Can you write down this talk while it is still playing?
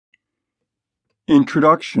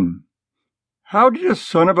Introduction. How did a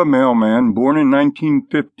son of a mailman born in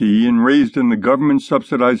 1950 and raised in the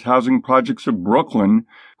government-subsidized housing projects of Brooklyn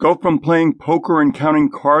go from playing poker and counting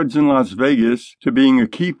cards in Las Vegas to being a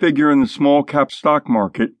key figure in the small-cap stock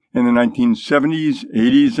market in the 1970s,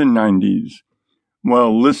 80s, and 90s?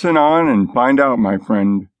 Well, listen on and find out, my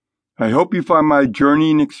friend. I hope you find my journey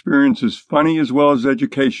and experiences funny as well as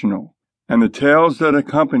educational, and the tales that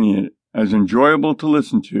accompany it as enjoyable to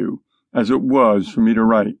listen to as it was for me to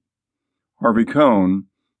write. Harvey Cohen,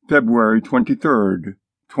 February 23,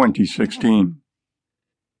 2016.